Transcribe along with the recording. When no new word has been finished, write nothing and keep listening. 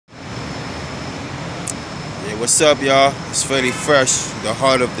What's up, y'all? It's Freddie Fresh, the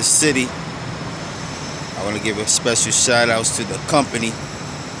heart of the city. I want to give a special shout outs to the company,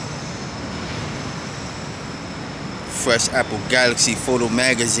 Fresh Apple Galaxy Photo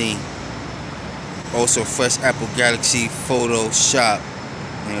Magazine, also Fresh Apple Galaxy Photo Shop.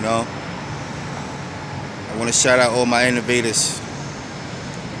 You know, I want to shout out all my innovators,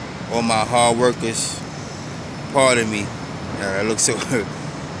 all my hard workers. Pardon me, I look so.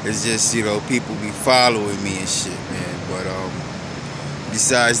 It's just, you know, people be following me and shit, man. But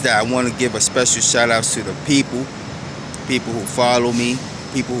besides that, I want to give a special shout outs to the people who follow me,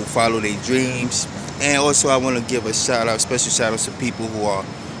 people who follow their dreams, and also I want to give a special shout outs to people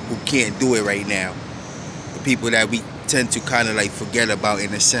who can't do it right now, the people that we tend to kind of like forget about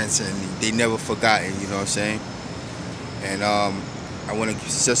in a sense, and they never forgotten, you know what I'm saying? And I want to give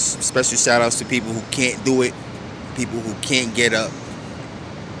just special shout outs to people who can't do it, people who can't get up,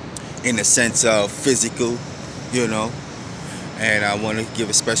 in the sense of physical, you know. And I want to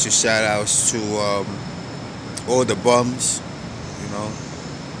give a special shout outs to all the bums, you know,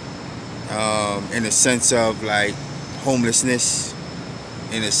 in the sense of like homelessness,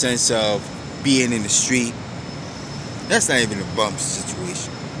 in the sense of being in the street. That's not even a bum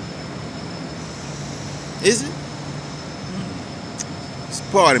situation, is it? It's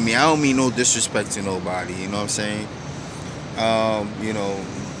part of me. I don't mean no disrespect to nobody, you know what I'm saying? You know,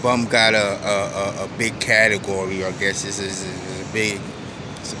 bum got a big category, I guess. It's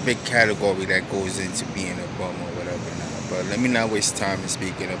a big category that goes into being a bum or whatever now. But let me not waste time in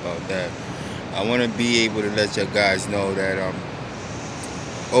speaking about that. I want to be able to let you guys know that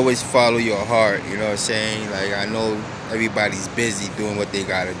always follow your heart, you know what I'm saying? Like, I know everybody's busy doing what they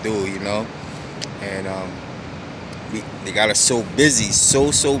gotta do, you know, and they got us so busy,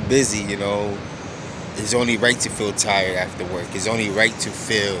 so busy, you know. It's only right to feel tired after work. It's only right to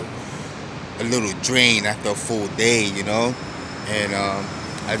feel a little drained after a full day, you know. And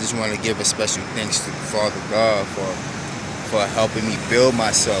I just want to give a special thanks to Father God for helping me build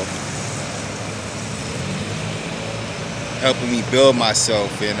myself,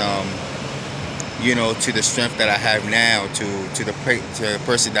 and you know, to the strength that I have now, to the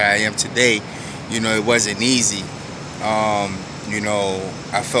person that I am today. You know, it wasn't easy. You know,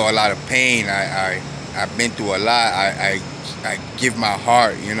 I felt a lot of pain. I've been through a lot. I give my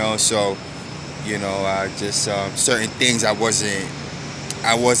heart, you know. So, you know, I just certain things I wasn't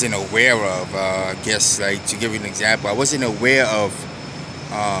aware of. I guess, like, to give you an example, I wasn't aware of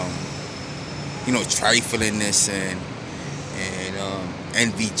you know, triflingness and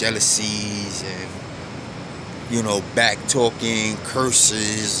envy, jealousies, and, you know, back talking,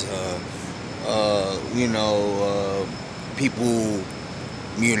 curses. You know, people,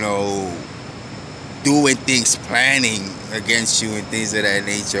 you know, doing things, planning against you and things of that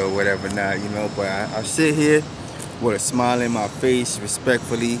nature or whatever not, you know. But I sit here with a smile in my face,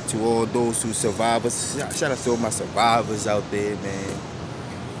 respectfully, to all those who survivors. Shout out to all my survivors out there, man.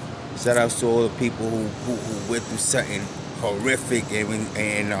 Shout out to all the people who went through something horrific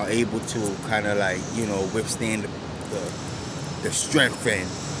and are able to kind of, like, you know, withstand the strength and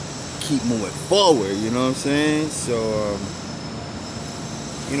keep moving forward, you know what I'm saying? So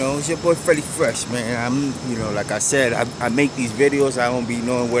you know, it's your boy Freddie Fresh, man. You know, like I said, I make these videos. I don't be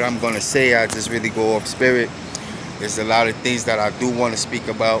knowing what I'm gonna say. I just really go off spirit. There's a lot of things that I do want to speak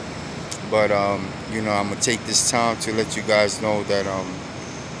about, but you know, I'm gonna take this time to let you guys know that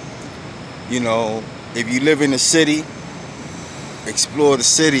you know, if you live in the city, explore the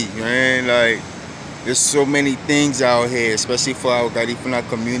city, man. Like, there's so many things out here, especially for our Garifuna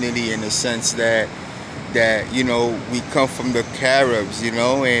community, in the sense that you know, we come from the Caribs, you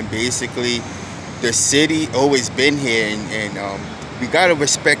know, and basically the city always been here, and we gotta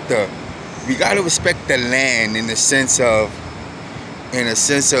respect the land in the sense of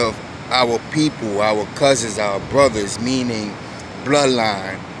our people, our cousins, our brothers, meaning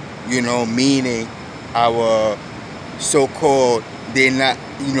bloodline, you know, meaning our so-called, they're not,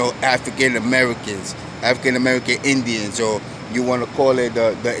 you know, African American Indians, or you want to call it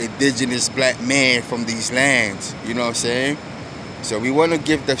the indigenous black man from these lands, you know what I'm saying? So we want to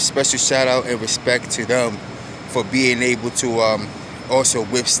give the special shout out and respect to them for being able to also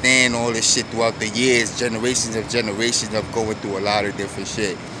withstand all this shit throughout the years, generations of going through a lot of different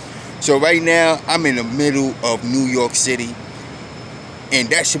shit. So right now, I'm in the middle of New York City, and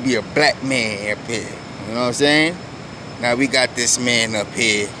that should be a black man up here, you know what I'm saying? Now we got this man up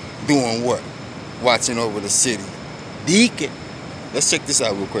here doing what? Watching over the city. Deacon. Let's check this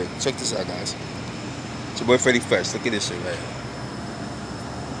out real quick. Check this out, guys. It's your boy Freddie Fresh. Look at this shit right here.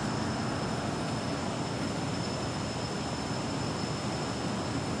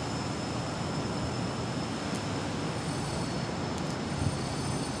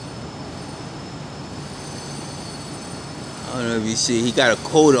 know if you see, he got a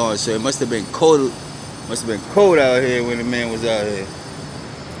coat on, so it must have been cold. Must have been cold out here when the man was out here.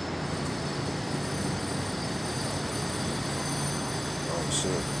 Oh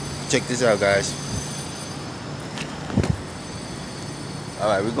shit! Check this out, guys. All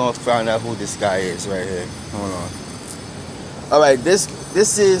right, we're gonna find out who this guy is right here. Hold on. All right, this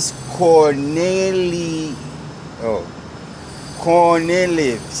is Cornelius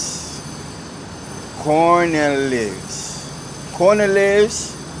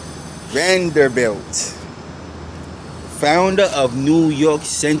Vanderbilt, founder of New York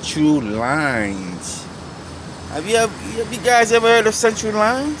Central Lines. Have you guys ever heard of Central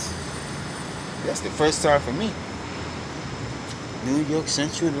Lines? That's the first time for me. New York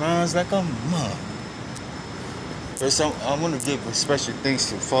Central Lines like a mug. First, I want to give a special thanks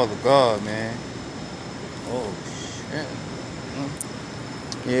to Father God, man. Oh shit.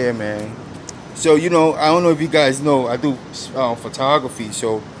 Yeah, man. So, you know, I don't know if you guys know, I do photography.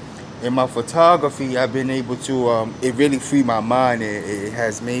 So in my photography, I've been able to, it really freed my mind. It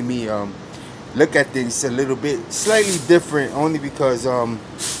has made me look at things a little bit slightly different, only because,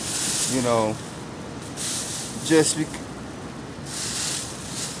 you know, just because,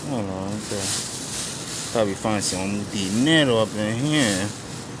 hold on, okay. Probably find some dinero up in here.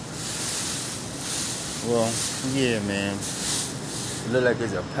 Well, yeah, man. It look like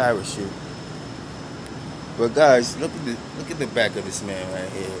it's a parachute. But guys, look at the back of this man right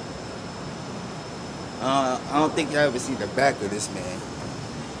here. I don't think y'all ever see the back of this man.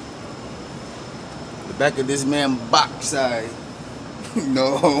 The back of this man backside.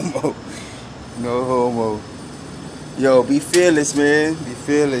 No homo. No homo. Yo, be fearless, man. Be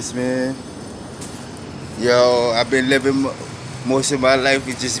fearless, man. Yo, I've been living most of my life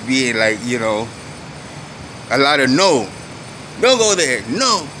with just being like, you know, a lot of no. Don't go there.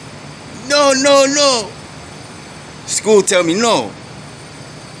 No. No, no, no. School tell me no.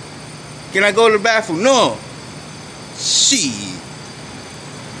 Can I go to the bathroom? No. Shit.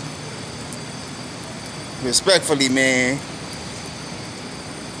 Respectfully, man.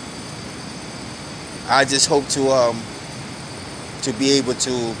 I just hope to be able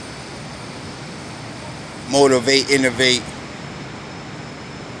to motivate, innovate.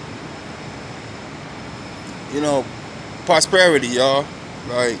 You know, prosperity, y'all.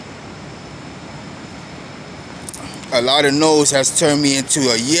 Like, a lot of no's has turned me into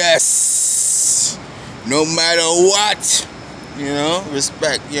a yes. No matter what. You know,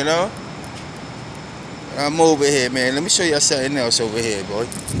 respect, you know. I'm over here, man. Let me show y'all something else over here, boy.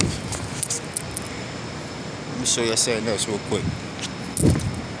 Let me show y'all something else real quick.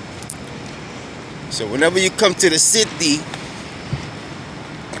 So whenever you come to the city,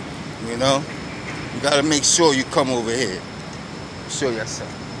 you know, you gotta make sure you come over here. Show y'all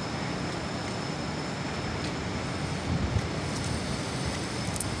something.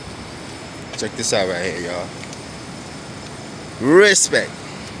 Check this out right here, y'all. Respect.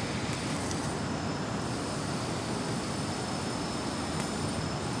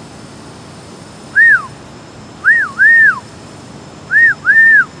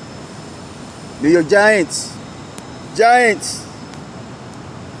 New York Giants. Giants.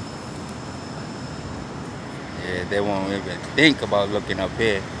 Yeah, they won't even think about looking up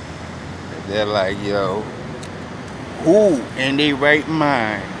here. They're like, yo, who in their right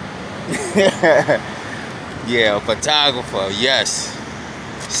mind? Yeah, a photographer, yes.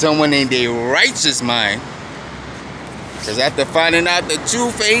 Someone in their righteous mind. Because after finding out the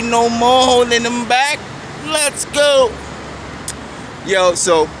truth, ain't no more holding them back. Let's go. Yo,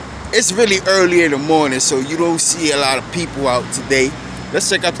 so it's really early in the morning, so you don't see a lot of people out today. Let's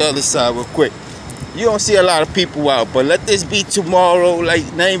check out the other side real quick. You don't see a lot of people out, but let this be tomorrow, like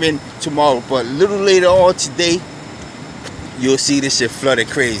not even tomorrow, but a little later on today, you'll see this shit flooded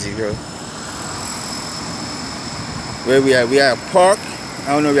crazy, bro. Where we at? We at a park.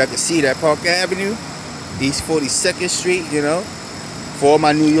 I don't know if y'all can see that, Park Avenue, East 42nd Street, you know. For all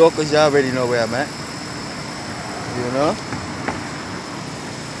my New Yorkers, y'all already know where I'm at. You know?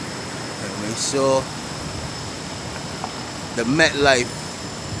 And make sure the Met Life,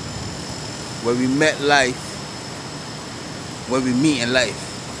 where we met life, where we meet in life.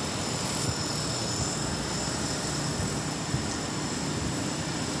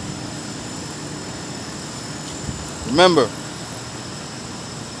 Remember,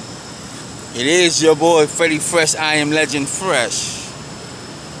 it is your boy Freddy Fresh. I am Legend Fresh.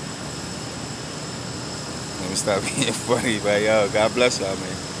 Let me stop being funny, but yo, God bless y'all,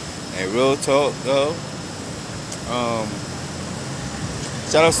 man. And real talk, though.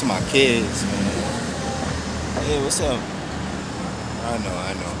 Shout out to my kids, man. Hey, what's up? I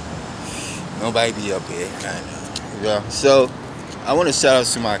know. Nobody be up here. I know. Yeah. So. I want to shout out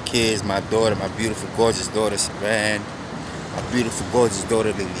to my kids, my daughter, my beautiful, gorgeous daughter, Savan, my beautiful, gorgeous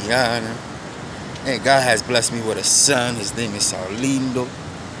daughter, Liliana. And God has blessed me with a son. His name is Saulindo.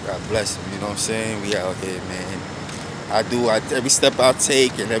 God bless him, you know what I'm saying? We out here, man. Every step I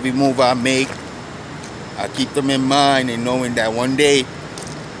take and every move I make, I keep them in mind and knowing that one day,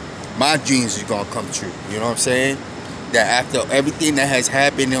 my dreams are going to come true. You know what I'm saying? That after everything that has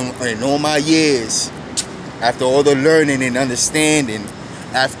happened in all my years, after all the learning and understanding,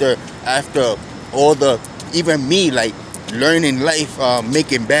 after all the, even me, like, learning life,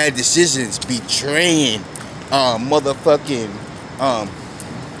 making bad decisions, betraying, motherfucking,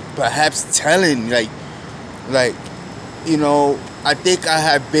 perhaps telling, like, you know, I think I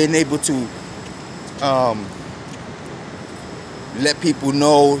have been able to let people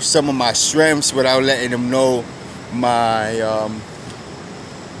know some of my strengths without letting them know my,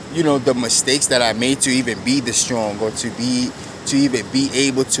 you know, the mistakes that I made to even be this strong, or to even be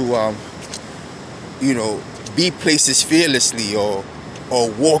able to, you know, be places fearlessly, or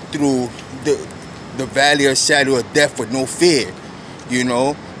walk through the valley of shadow of death with no fear, you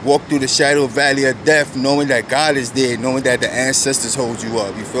know, walk through the shadow of valley of death knowing that God is there, knowing that the ancestors hold you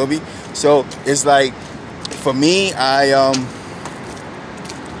up, you feel me? So it's like, for me, I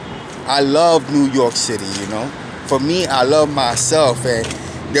love New York City, you know. For me, I love myself, and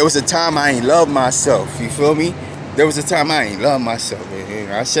there was a time I ain't love myself, you feel me? There was a time I ain't love myself,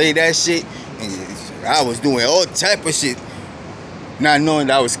 and I say that shit, and I was doing all type of shit, not knowing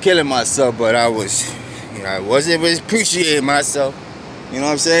that I was killing myself, but I was, you know, I wasn't appreciating myself, you know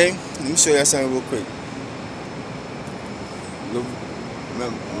what I'm saying? Let me show you something real quick.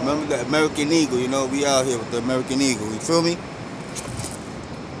 Remember the American Eagle, you know, we out here with the American Eagle, you feel me?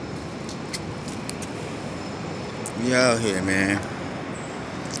 We out here, man.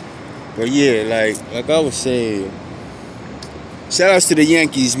 But yeah, like I was saying, shout outs to the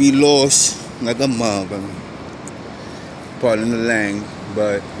Yankees. We lost like a mother. Pardon the lang.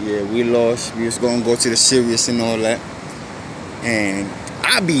 But yeah, we lost. We was gonna go to the series and all that. And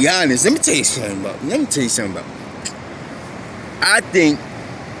I'll be honest, let me tell you something about.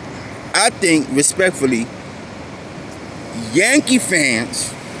 I think respectfully, Yankee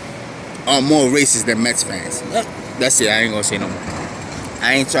fans are more racist than Mets fans. That's it, I ain't gonna say no more.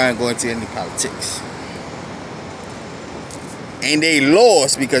 I ain't trying to go into any politics. And they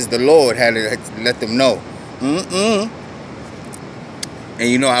lost because the Lord had to let them know. And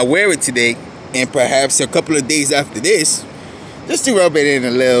you know, I wear it today, and perhaps a couple of days after this, just to rub it in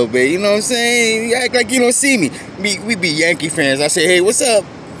a little bit, you know what I'm saying? You act like you don't see me. We be Yankee fans. I say, hey, what's up?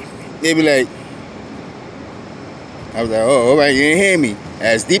 They be like, I was like, oh, all right, you didn't hear me.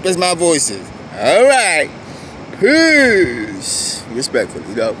 As deep as my voice is. All right. Peace.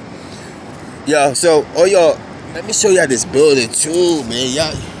 Respectfully, though. Yo, so, oh, y'all, let me show y'all this building, too, man.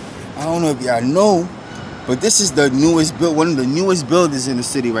 Y'all, I don't know if y'all know, but this is the newest one of the newest buildings in the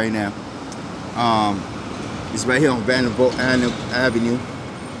city right now. It's right here on Vanderbilt Avenue.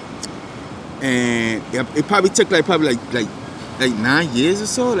 And it probably took like 9 years or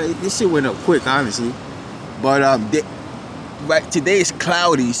so. Like, this shit went up quick, honestly. But right today is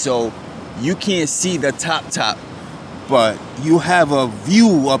cloudy, so you can't see the top. But you have a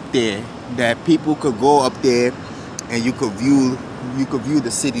view up there that people could go up there and you could view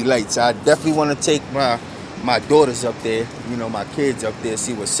the city lights. I definitely want to take my daughters up there, you know, my kids up there,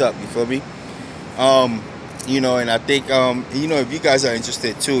 see what's up, you feel me? You know, and I think you know, if you guys are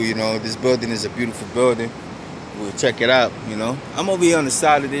interested too, you know, this building is a beautiful building. We'll check it out, you know. I'm over here on the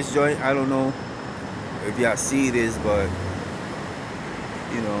side of this joint. I don't know if y'all see this, but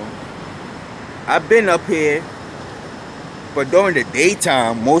you know, I've been up here, but during the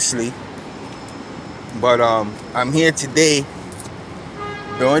daytime mostly. But I'm here today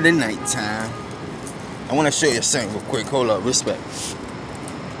during the nighttime. I want to show you something real quick. Hold up, respect.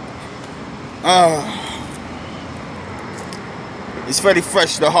 It's very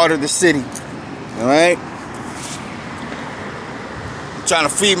fresh, the heart of the city. All right. I'm trying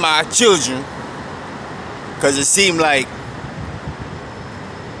to feed my children, cause it seemed like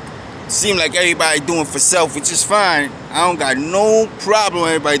everybody doing for self, which is fine. I don't got no problem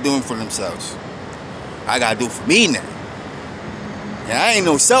with everybody doing for themselves. I gotta do for me now. And I ain't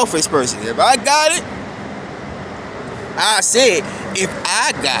no selfish person. If I got it, I said, if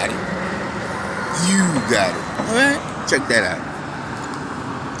I got it, you got it. Alright? Check that out.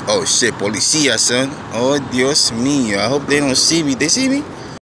 Oh shit, policía, son. Oh, Dios mío. I hope they don't see me. They see me?